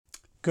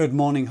Good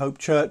morning, Hope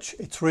Church.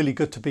 It's really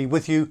good to be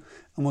with you,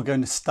 and we're going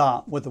to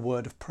start with a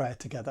word of prayer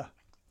together.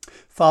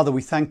 Father,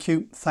 we thank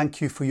you. Thank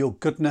you for your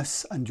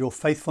goodness and your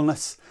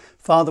faithfulness.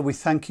 Father, we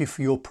thank you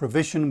for your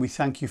provision. We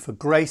thank you for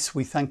grace.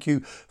 We thank you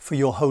for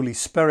your Holy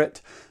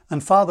Spirit.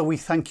 And Father, we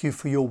thank you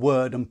for your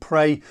word and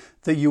pray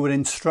that you would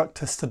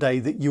instruct us today,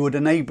 that you would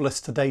enable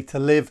us today to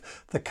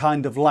live the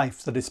kind of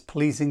life that is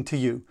pleasing to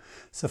you.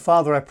 So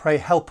Father, I pray,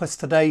 help us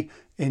today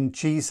in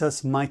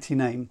Jesus' mighty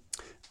name.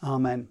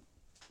 Amen.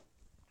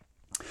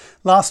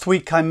 Last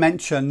week I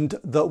mentioned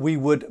that we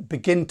would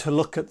begin to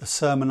look at the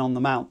Sermon on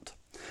the Mount.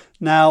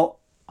 Now,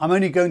 I'm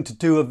only going to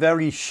do a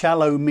very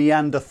shallow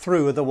meander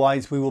through,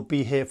 otherwise we will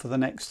be here for the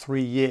next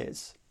 3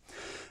 years.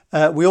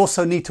 We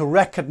also need to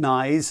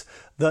recognise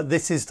that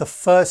this is the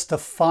first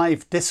of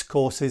 5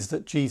 discourses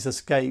that Jesus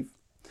gave.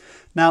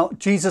 Now,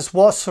 Jesus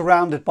was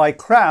surrounded by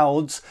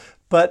crowds,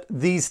 but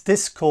these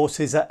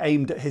discourses are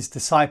aimed at his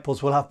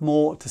disciples. We'll have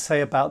more to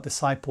say about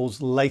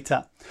disciples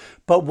later.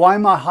 But why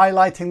am I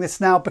highlighting this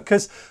now?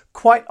 Because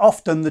quite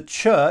often the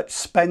church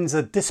spends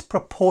a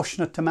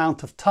disproportionate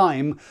amount of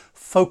time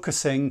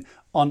focusing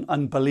on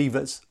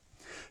unbelievers.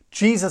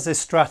 Jesus'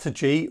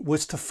 strategy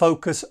was to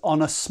focus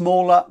on a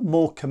smaller,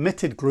 more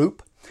committed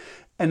group,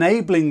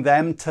 enabling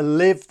them to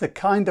live the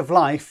kind of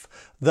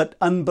life that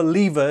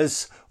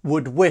unbelievers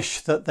would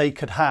wish that they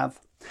could have,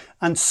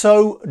 and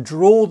so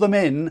draw them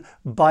in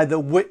by the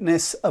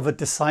witness of a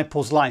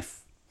disciple's life.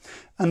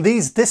 And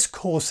these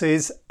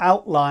discourses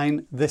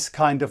outline this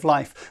kind of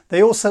life.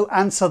 They also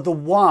answer the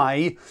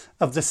why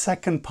of the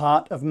second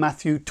part of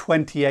Matthew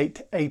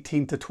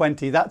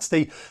 28:18-20. That's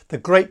the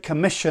Great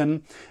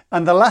Commission.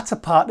 And the latter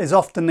part is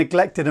often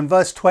neglected. In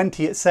verse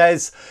 20 it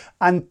says,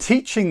 "And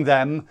teaching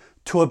them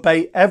to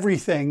obey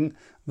everything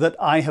that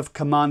I have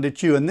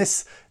commanded you." And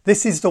this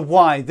is the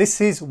why. This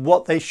is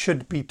what they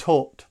should be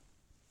taught.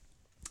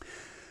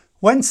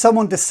 When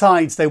someone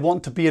decides they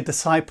want to be a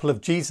disciple of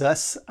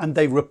Jesus and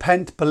they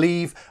repent,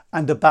 believe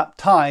and are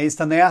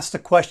baptized, and they ask the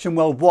question,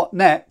 well, what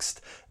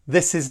next?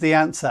 This is the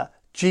answer.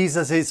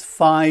 Jesus'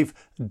 5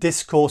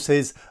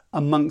 discourses,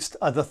 amongst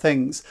other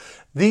things.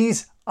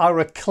 These are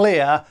a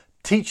clear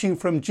teaching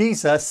from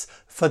Jesus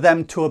for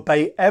them to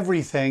obey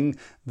everything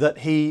that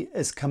he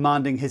is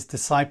commanding his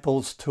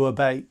disciples to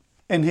obey.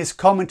 In his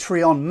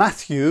commentary on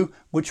Matthew,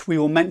 which we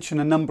will mention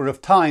a number of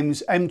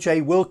times,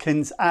 M.J.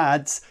 Wilkins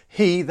adds,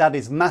 he, that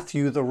is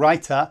Matthew, the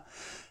writer,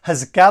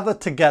 has gathered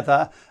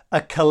together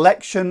a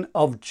collection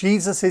of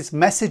Jesus'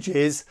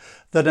 messages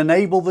that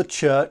enable the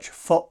church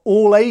for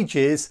all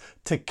ages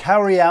to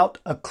carry out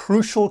a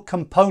crucial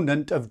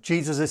component of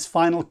Jesus'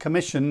 final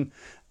commission,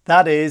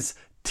 that is,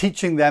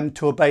 teaching them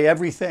to obey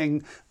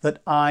everything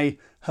that I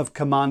have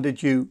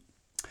commanded you.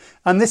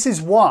 And this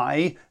is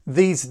why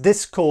these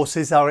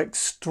discourses are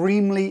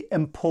extremely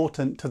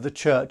important to the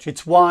church.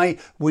 It's why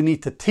we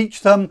need to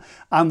teach them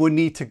and we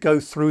need to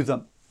go through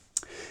them.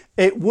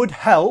 It would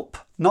help,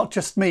 not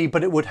just me,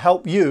 but it would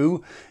help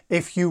you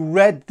if you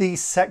read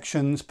these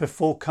sections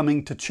before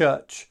coming to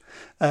church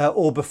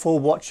or before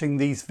watching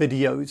these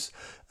videos.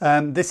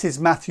 This is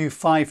Matthew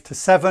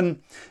 5-7.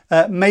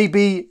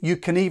 Maybe you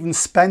can even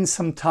spend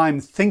some time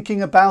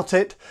thinking about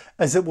it,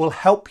 as it will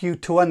help you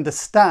to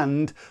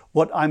understand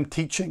what I'm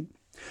teaching.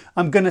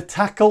 I'm going to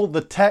tackle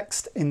the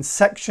text in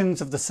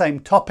sections of the same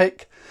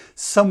topic.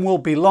 Some will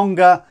be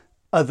longer,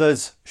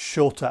 others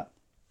shorter.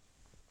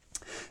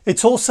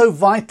 It's also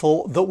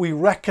vital that we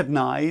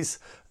recognise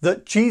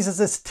that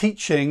Jesus'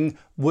 teaching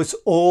was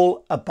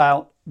all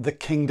about the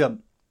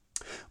kingdom.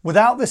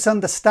 Without this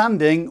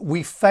understanding,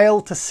 we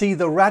fail to see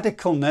the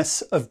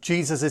radicalness of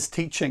Jesus'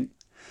 teaching.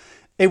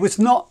 It was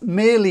not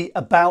merely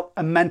about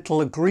a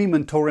mental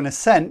agreement or an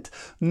assent,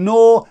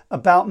 nor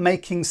about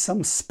making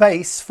some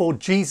space for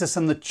Jesus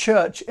and the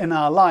church in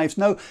our lives.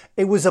 No,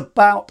 it was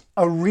about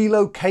a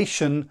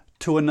relocation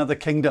to another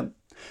kingdom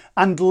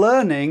and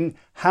learning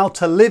how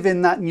to live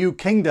in that new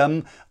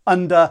kingdom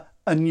under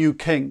a new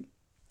king.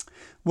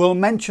 We'll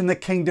mention the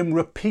kingdom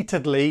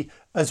repeatedly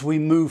as we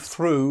move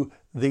through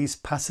these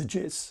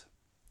passages.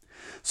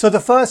 So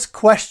the first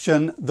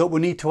question that we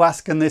need to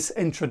ask in this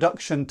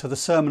introduction to the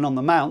Sermon on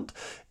the Mount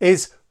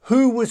is,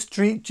 who was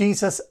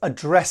Jesus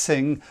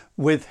addressing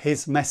with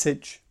his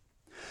message?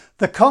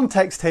 The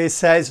context here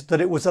says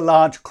that it was a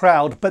large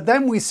crowd, but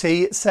then we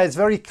see it says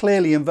very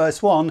clearly in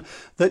verse 1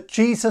 that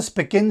Jesus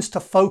begins to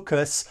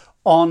focus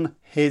on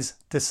his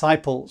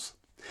disciples.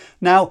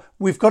 Now,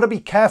 we've got to be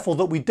careful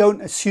that we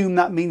don't assume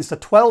that means the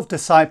 12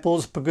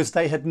 disciples, because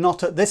they had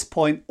not at this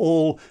point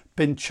all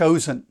been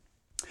chosen.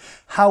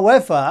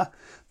 However,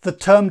 the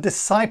term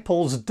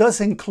disciples does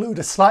include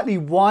a slightly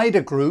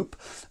wider group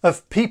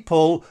of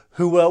people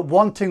who were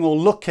wanting or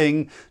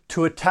looking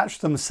to attach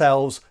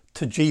themselves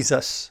to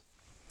Jesus.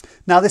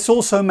 Now, this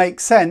also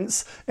makes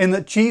sense in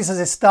that Jesus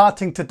is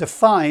starting to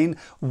define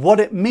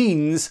what it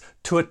means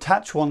to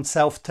attach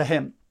oneself to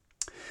him.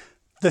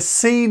 The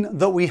scene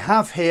that we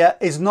have here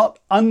is not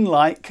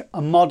unlike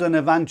a modern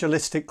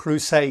evangelistic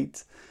crusade.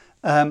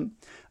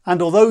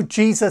 And although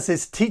Jesus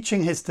is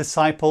teaching his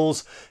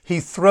disciples, he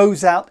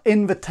throws out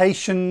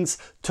invitations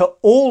to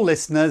all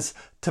listeners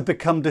to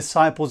become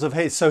disciples of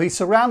his. So he's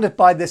surrounded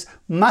by this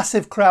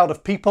massive crowd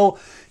of people.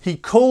 He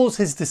calls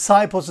his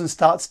disciples and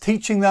starts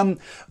teaching them,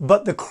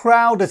 but the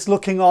crowd is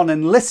looking on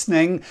and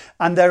listening,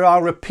 and there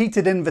are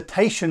repeated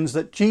invitations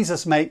that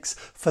Jesus makes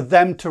for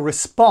them to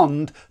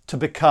respond to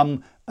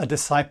become a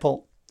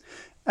disciple.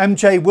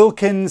 M.J.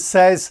 Wilkins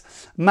says,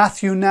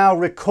 Matthew now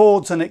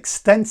records an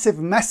extensive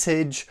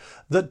message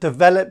that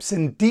develops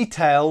in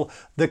detail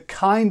the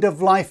kind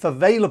of life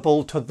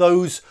available to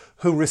those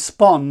who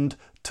respond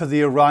to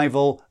the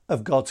arrival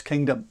of God's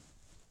kingdom.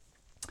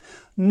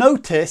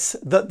 Notice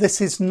that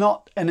this is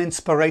not an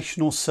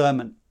inspirational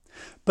sermon,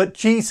 but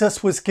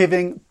Jesus was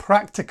giving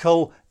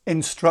practical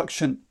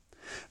instruction.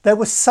 There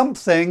was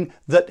something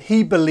that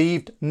he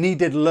believed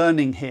needed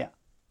learning here.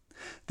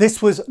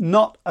 This was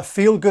not a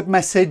feel-good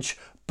message,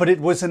 but it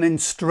was an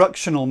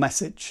instructional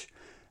message.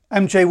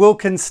 M.J.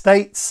 Wilkins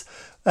states,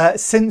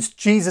 since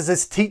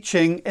Jesus'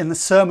 teaching in the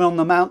Sermon on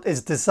the Mount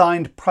is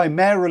designed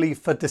primarily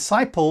for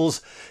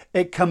disciples,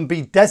 it can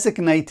be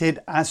designated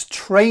as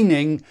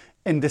training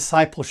in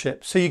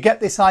discipleship. So you get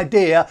this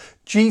idea,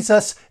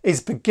 Jesus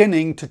is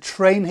beginning to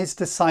train his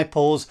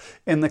disciples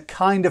in the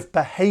kind of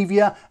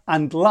behavior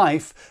and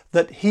life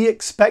that he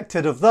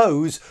expected of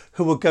those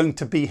who were going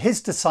to be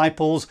his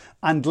disciples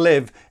and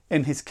live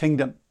in his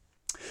kingdom.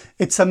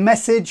 It's a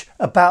message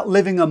about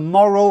living a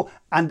moral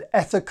and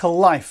ethical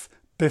life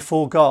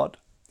before God.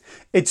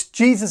 It's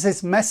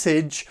Jesus'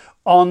 message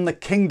on the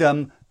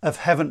kingdom of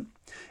heaven.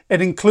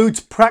 It includes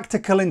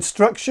practical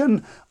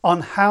instruction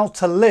on how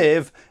to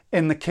live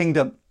in the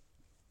kingdom.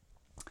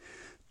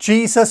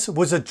 Jesus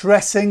was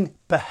addressing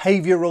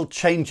behavioral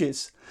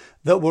changes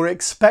that were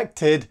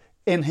expected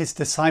in his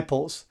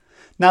disciples.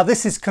 Now,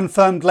 this is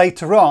confirmed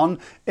later on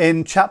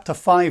in chapter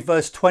 5,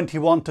 verse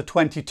 21 to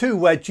 22,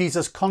 where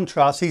Jesus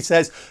contrasts. He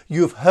says,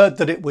 "You've heard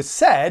that it was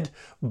said,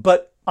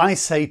 but I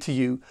say to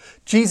you."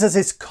 Jesus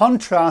is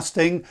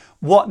contrasting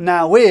what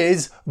now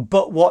is,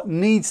 but what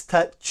needs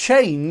to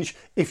change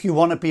if you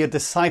want to be a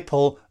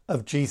disciple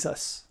of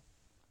Jesus.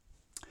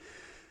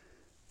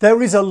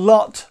 There is a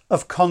lot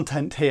of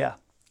content here,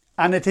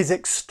 and it is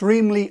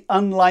extremely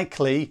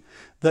unlikely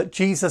that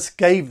Jesus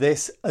gave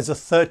this as a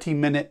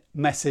 30-minute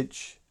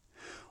message.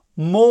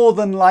 More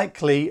than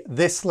likely,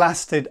 this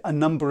lasted a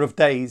number of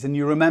days. And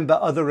you remember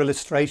other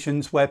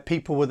illustrations where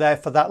people were there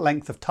for that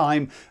length of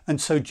time,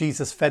 and so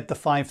Jesus fed the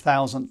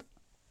 5,000.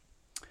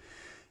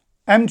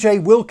 M.J.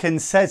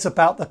 Wilkins says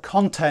about the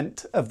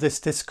content of this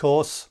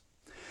discourse,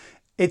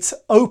 its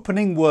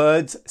opening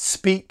words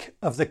speak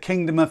of the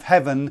kingdom of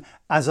heaven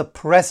as a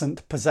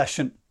present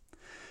possession.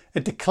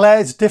 It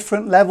declares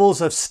different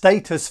levels of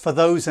status for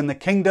those in the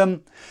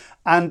kingdom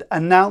and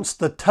announced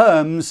the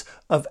terms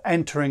of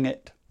entering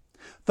it.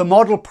 The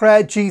model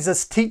prayer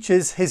Jesus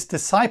teaches his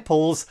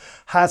disciples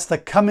has the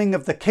coming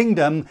of the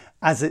kingdom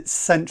as its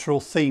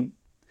central theme.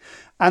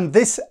 And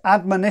this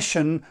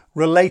admonition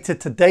related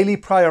to daily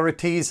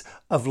priorities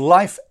of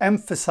life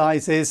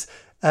emphasizes,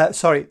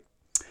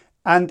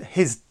 and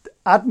his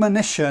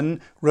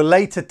admonition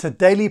related to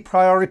daily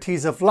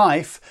priorities of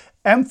life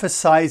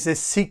emphasizes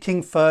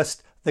seeking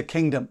first the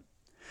kingdom.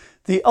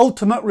 The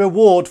ultimate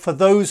reward for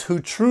those who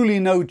truly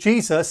know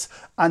Jesus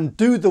and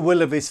do the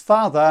will of his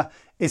Father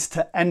is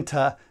to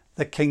enter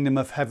the kingdom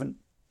of heaven.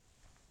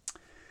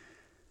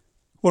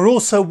 We're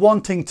also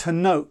wanting to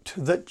note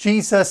that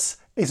Jesus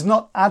is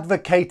not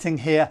advocating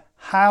here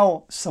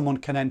how someone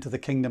can enter the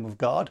kingdom of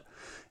God.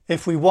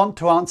 If we want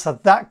to answer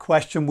that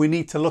question, we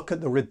need to look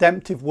at the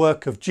redemptive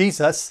work of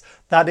Jesus,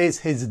 that is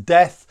his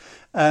death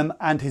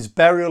and his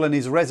burial and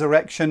his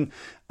resurrection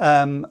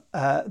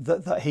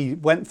that he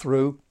went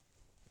through.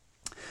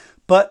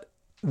 But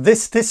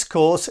this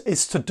discourse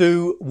is to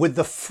do with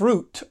the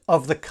fruit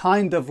of the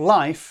kind of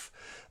life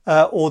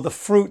or the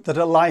fruit that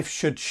a life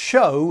should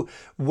show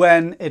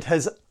when it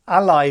has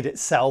allied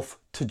itself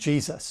to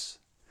Jesus.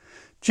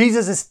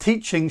 Jesus'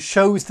 teaching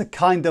shows the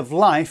kind of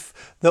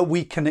life that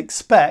we can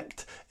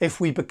expect if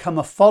we become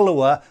a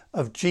follower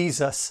of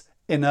Jesus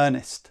in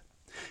earnest.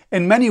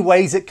 In many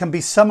ways, it can be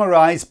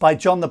summarized by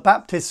John the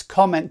Baptist's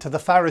comment to the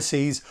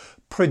Pharisees,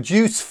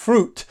 "Produce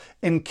fruit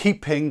in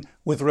keeping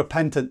with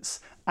repentance."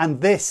 And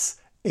this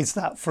is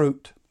that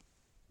fruit.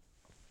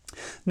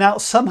 Now,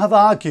 some have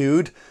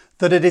argued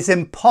that it is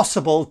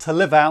impossible to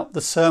live out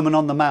the Sermon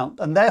on the Mount,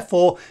 and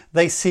therefore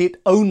they see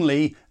it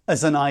only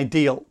as an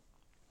ideal.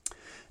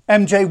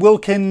 M.J.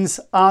 Wilkins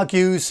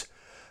argues,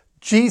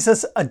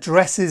 Jesus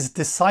addresses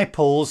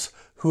disciples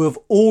who have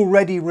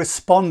already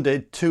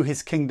responded to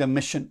his kingdom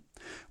mission,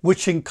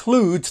 which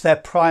includes their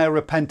prior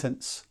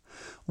repentance.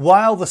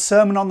 While the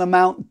Sermon on the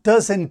Mount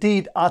does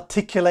indeed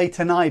articulate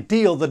an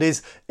ideal that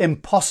is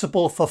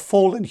impossible for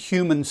fallen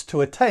humans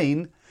to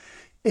attain,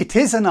 it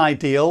is an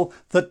ideal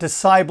that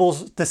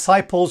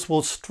disciples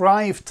will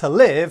strive to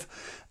live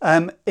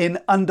in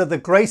under the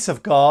grace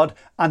of God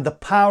and the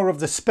power of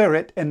the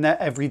Spirit in their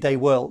everyday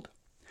world.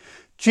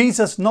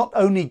 Jesus not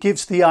only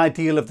gives the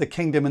ideal of the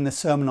kingdom in the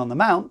Sermon on the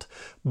Mount,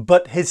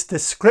 but his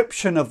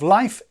description of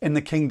life in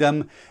the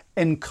kingdom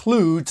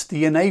includes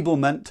the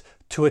enablement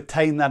to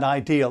attain that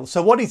ideal.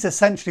 So what he's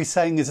essentially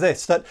saying is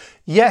this, that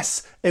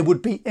yes, it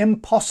would be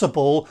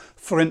impossible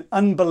for an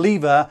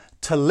unbeliever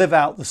to live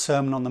out the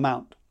Sermon on the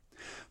Mount.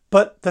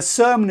 But the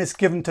sermon is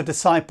given to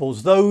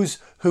disciples, those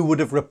who would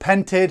have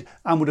repented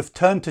and would have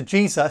turned to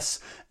Jesus.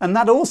 And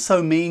that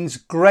also means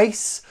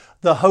grace,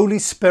 the Holy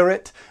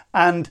Spirit,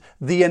 and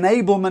the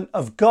enablement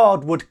of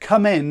God would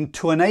come in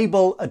to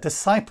enable a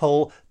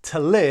disciple to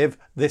live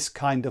this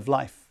kind of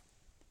life.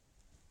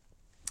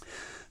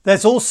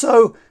 There's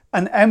also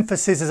an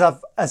emphasis,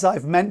 as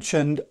I've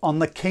mentioned, on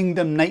the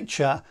kingdom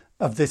nature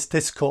of this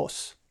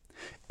discourse.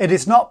 It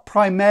is not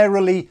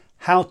primarily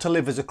how to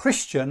live as a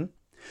Christian,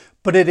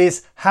 but it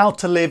is how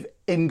to live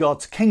in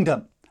God's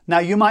kingdom. Now,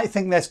 you might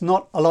think there's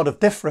not a lot of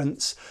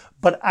difference,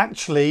 but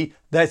actually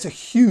there's a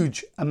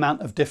huge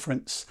amount of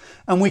difference.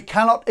 And we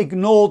cannot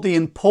ignore the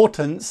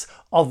importance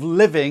of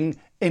living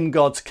in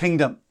God's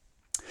kingdom.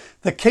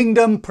 The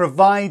kingdom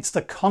provides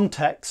the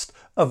context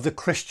of the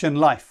Christian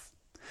life.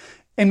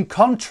 In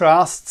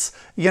contrasts,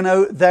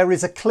 there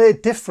is a clear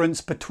difference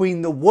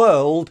between the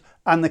world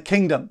and the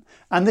kingdom.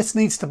 And this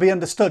needs to be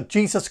understood.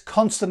 Jesus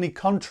constantly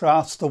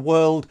contrasts the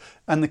world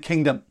and the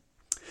kingdom.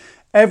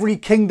 Every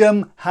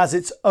kingdom has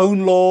its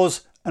own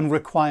laws and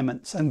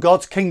requirements, and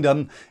God's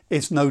kingdom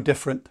is no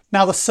different.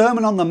 Now, the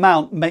Sermon on the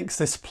Mount makes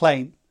this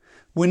plain.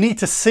 We need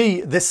to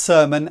see this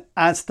sermon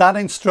as that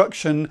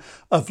instruction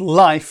of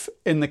life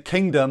in the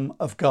kingdom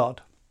of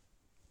God.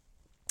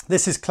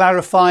 This is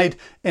clarified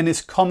in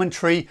his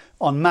commentary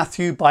on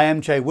Matthew by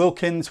M.J.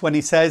 Wilkins when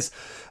he says,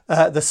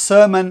 the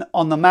Sermon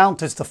on the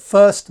Mount is the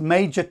first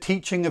major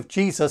teaching of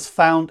Jesus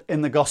found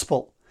in the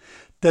Gospel,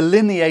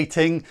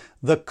 delineating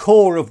the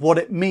core of what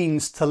it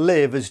means to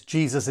live as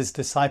Jesus'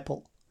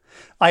 disciple.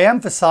 I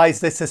emphasize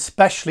this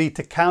especially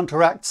to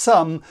counteract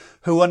some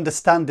who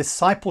understand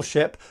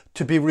discipleship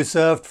to be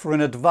reserved for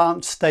an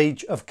advanced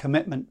stage of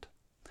commitment.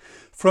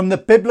 From the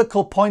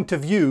biblical point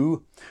of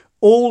view,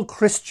 all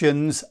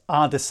Christians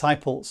are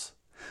disciples.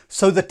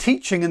 So the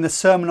teaching in the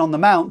Sermon on the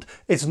Mount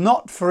is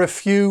not for a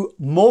few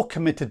more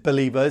committed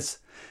believers.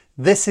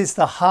 This is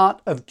the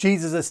heart of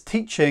Jesus'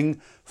 teaching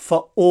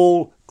for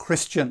all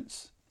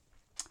Christians.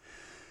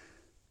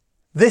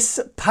 This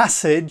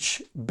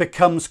passage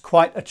becomes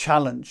quite a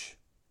challenge.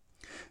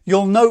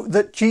 You'll note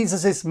that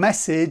Jesus'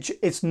 message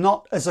is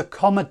not as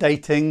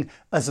accommodating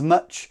as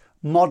much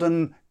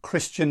modern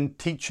Christian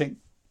teaching.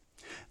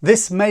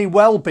 This may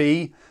well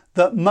be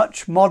that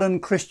much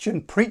modern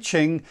Christian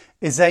preaching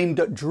is aimed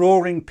at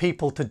drawing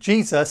people to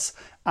Jesus,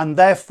 and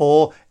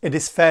therefore it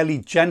is fairly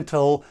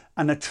gentle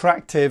and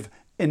attractive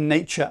in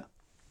nature.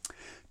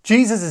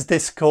 Jesus'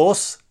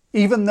 discourse,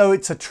 even though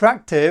it's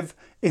attractive,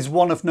 is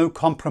one of no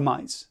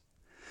compromise.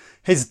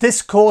 His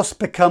discourse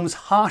becomes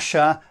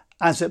harsher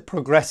as it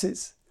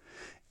progresses.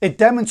 It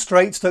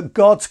demonstrates that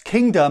God's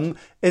kingdom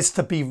is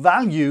to be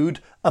valued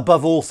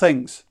above all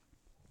things.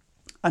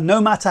 And no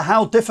matter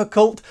how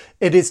difficult,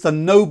 it is the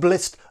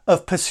noblest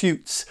of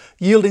pursuits,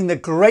 yielding the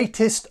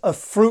greatest of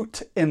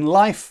fruit in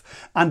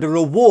life and a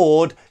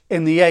reward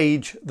in the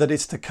age that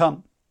is to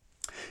come.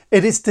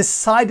 It is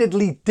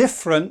decidedly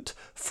different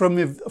from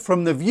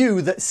the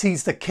view that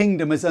sees the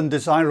kingdom as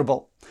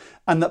undesirable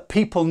and that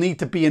people need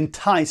to be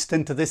enticed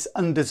into this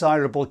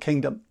undesirable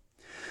kingdom.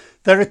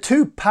 There are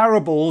two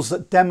parables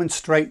that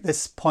demonstrate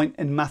this point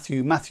in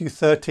Matthew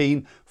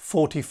 13,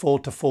 44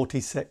 to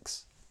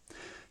 46. It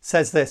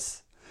says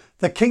this,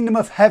 "The kingdom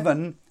of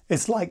heaven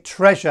is like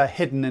treasure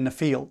hidden in a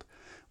field,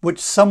 which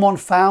someone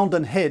found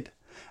and hid,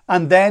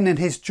 and then in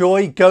his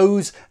joy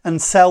goes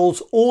and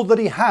sells all that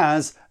he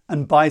has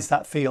and buys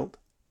that field.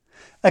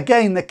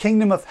 Again, the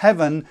kingdom of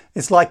heaven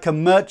is like a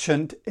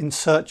merchant in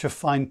search of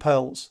fine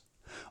pearls.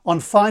 On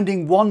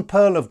finding one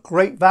pearl of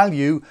great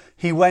value,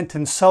 he went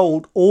and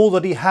sold all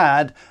that he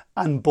had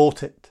and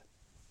bought it."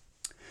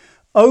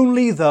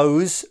 Only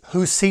those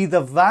who see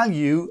the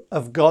value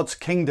of God's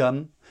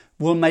kingdom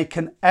will make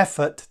an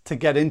effort to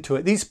get into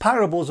it. These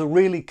parables are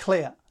really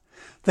clear.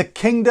 The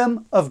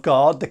kingdom of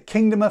God, the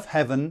kingdom of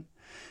heaven,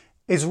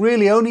 is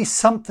really only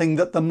something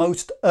that the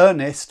most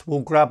earnest will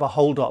grab a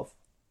hold of.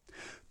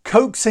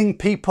 Coaxing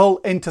people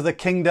into the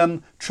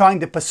kingdom,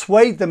 trying to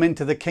persuade them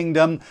into the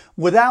kingdom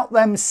without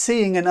them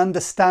seeing and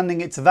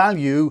understanding its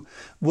value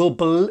will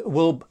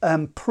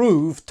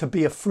prove to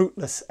be a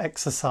fruitless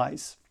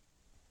exercise.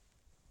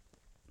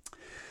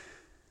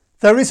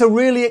 There is a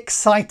really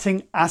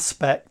exciting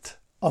aspect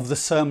of the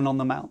Sermon on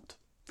the Mount,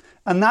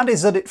 and that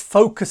is that it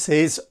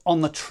focuses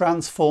on the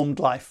transformed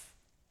life.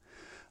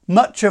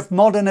 Much of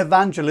modern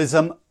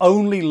evangelism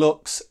only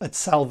looks at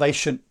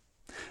salvation.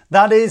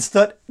 That is,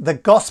 that the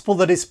gospel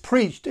that is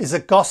preached is a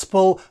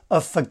gospel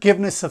of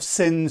forgiveness of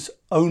sins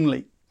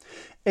only.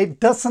 It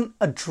doesn't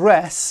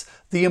address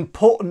the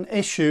important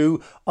issue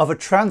of a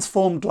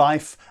transformed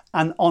life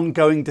and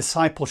ongoing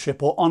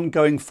discipleship or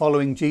ongoing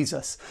following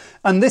Jesus.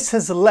 And this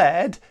has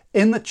led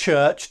in the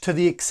church to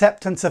the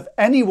acceptance of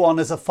anyone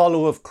as a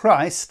follower of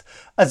Christ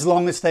as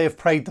long as they have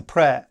prayed the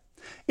prayer,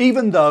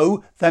 even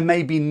though there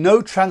may be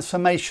no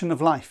transformation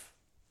of life.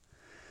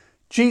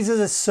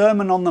 Jesus'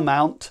 Sermon on the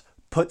Mount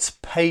puts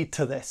paid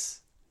to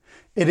this.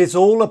 It is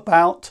all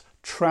about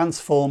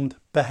transformed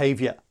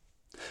behaviour.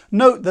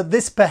 Note that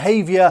this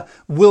behaviour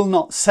will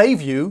not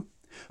save you,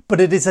 but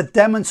it is a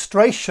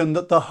demonstration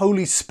that the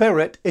Holy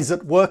Spirit is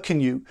at work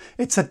in you.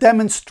 It's a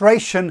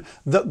demonstration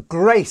that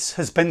grace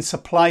has been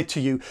supplied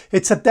to you.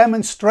 It's a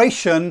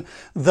demonstration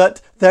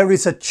that there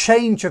is a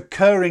change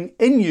occurring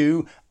in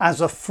you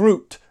as a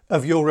fruit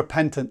of your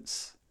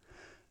repentance.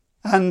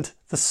 And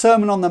the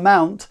Sermon on the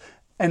Mount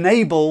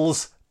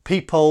enables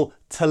people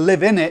to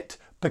live in it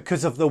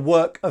because of the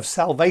work of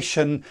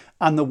salvation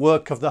and the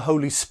work of the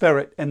Holy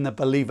Spirit in the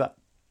believer.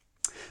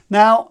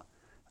 Now,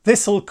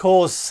 this will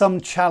cause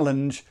some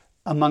challenge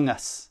among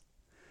us.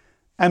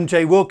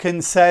 M.J.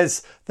 Wilkins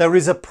says there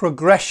is a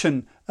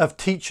progression of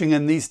teaching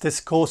in these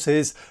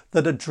discourses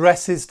that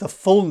addresses the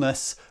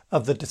fullness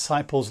of the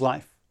disciple's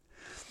life.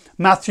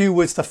 Matthew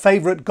was the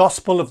favourite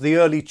gospel of the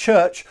early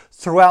church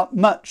throughout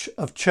much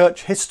of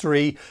church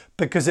history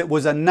because it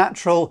was a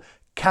natural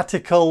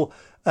catechal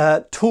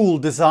tool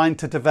designed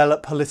to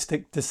develop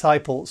holistic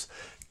disciples.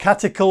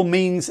 Catechal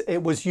means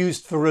it was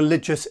used for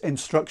religious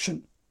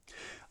instruction.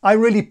 I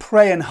really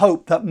pray and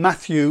hope that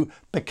Matthew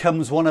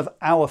becomes one of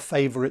our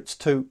favourites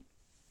too.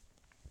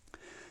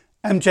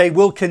 M.J.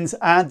 Wilkins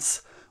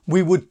adds,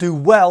 we would do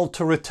well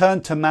to return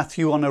to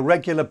Matthew on a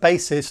regular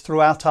basis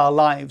throughout our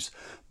lives,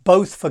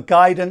 both for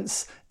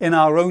guidance in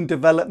our own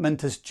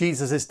development as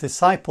Jesus'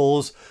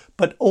 disciples,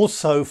 but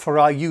also for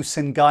our use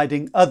in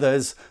guiding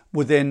others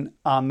within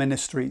our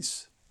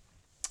ministries.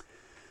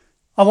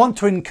 I want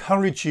to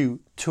encourage you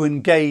to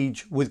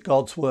engage with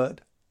God's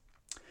Word.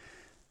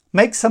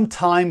 Make some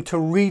time to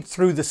read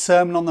through the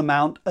Sermon on the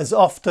Mount as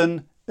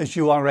often as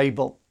you are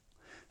able.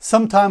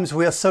 Sometimes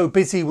we are so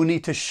busy we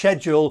need to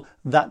schedule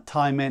that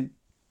time in.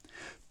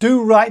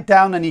 Do write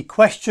down any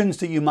questions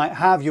that you might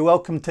have. You're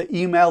welcome to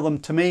email them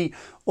to me,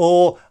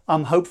 or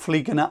I'm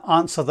hopefully going to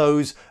answer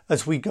those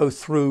as we go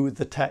through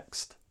the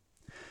text.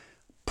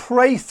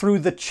 Pray through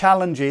the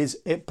challenges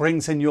it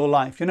brings in your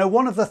life. You know,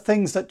 one of the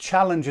things that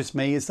challenges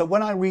me is that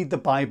when I read the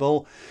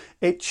Bible,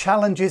 it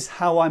challenges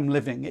how I'm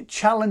living. It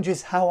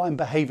challenges how I'm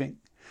behaving.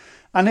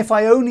 And if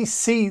I only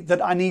see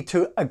that I need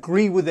to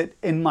agree with it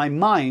in my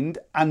mind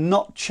and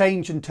not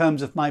change in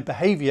terms of my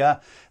behaviour,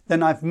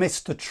 then I've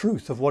missed the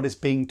truth of what is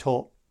being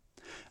taught.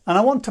 And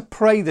I want to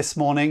pray this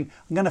morning.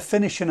 I'm going to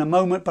finish in a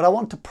moment, but I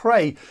want to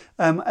pray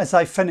as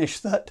I finish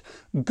that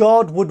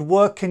God would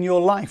work in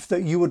your life,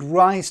 that you would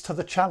rise to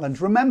the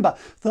challenge. Remember,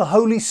 the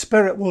Holy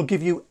Spirit will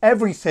give you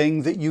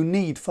everything that you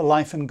need for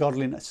life and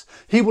godliness.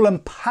 He will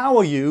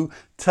empower you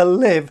to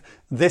live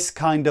this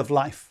kind of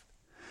life.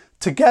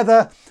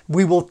 Together,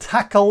 we will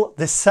tackle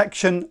this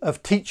section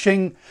of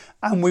teaching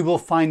and we will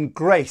find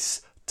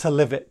grace to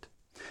live it.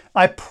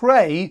 I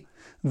pray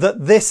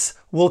that this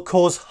will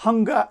cause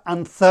hunger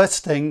and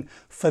thirsting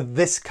for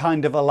this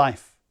kind of a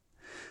life.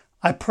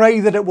 I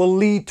pray that it will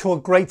lead to a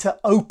greater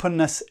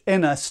openness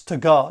in us to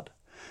God,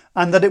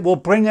 and that it will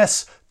bring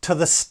us to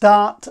the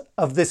start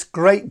of this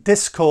great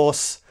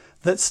discourse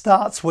that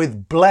starts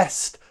with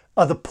blessed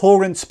are the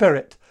poor in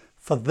spirit,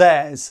 for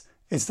theirs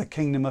is the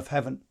kingdom of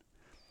heaven.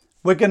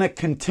 We're going to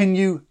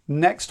continue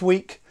next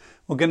week.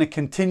 We're going to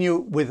continue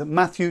with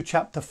Matthew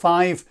chapter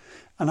 5.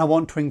 And I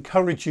want to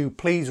encourage you,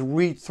 please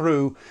read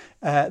through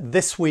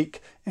this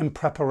week in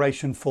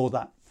preparation for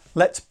that.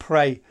 Let's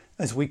pray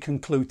as we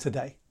conclude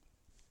today.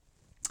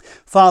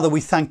 Father, we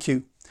thank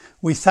you.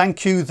 We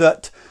thank you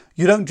that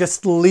you don't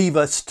just leave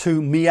us to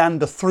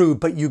meander through,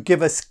 but you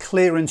give us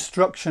clear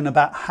instruction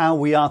about how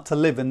we are to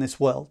live in this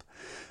world.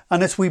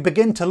 And as we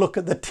begin to look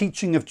at the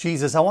teaching of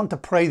Jesus, I want to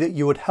pray that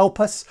you would help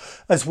us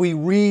as we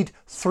read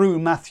through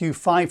Matthew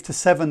 5 to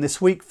 7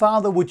 this week.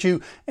 Father, would you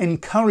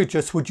encourage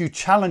us? Would you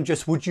challenge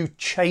us? Would you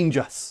change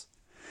us?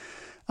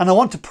 And I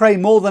want to pray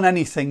more than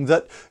anything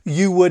that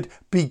you would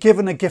be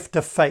given a gift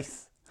of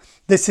faith.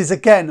 This is,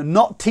 again,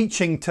 not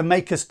teaching to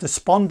make us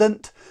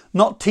despondent,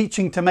 not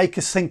teaching to make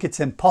us think it's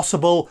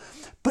impossible,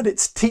 but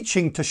it's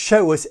teaching to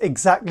show us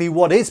exactly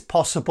what is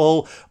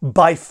possible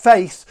by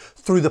faith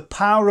through the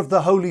power of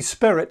the Holy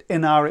Spirit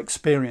in our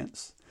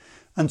experience.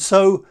 And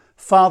so,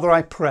 Father,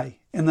 I pray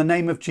in the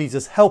name of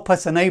Jesus, help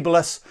us, enable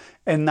us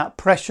in that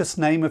precious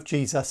name of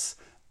Jesus.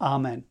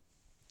 Amen.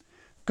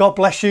 God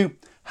bless you.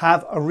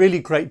 Have a really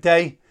great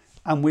day,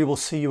 and we will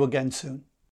see you again soon.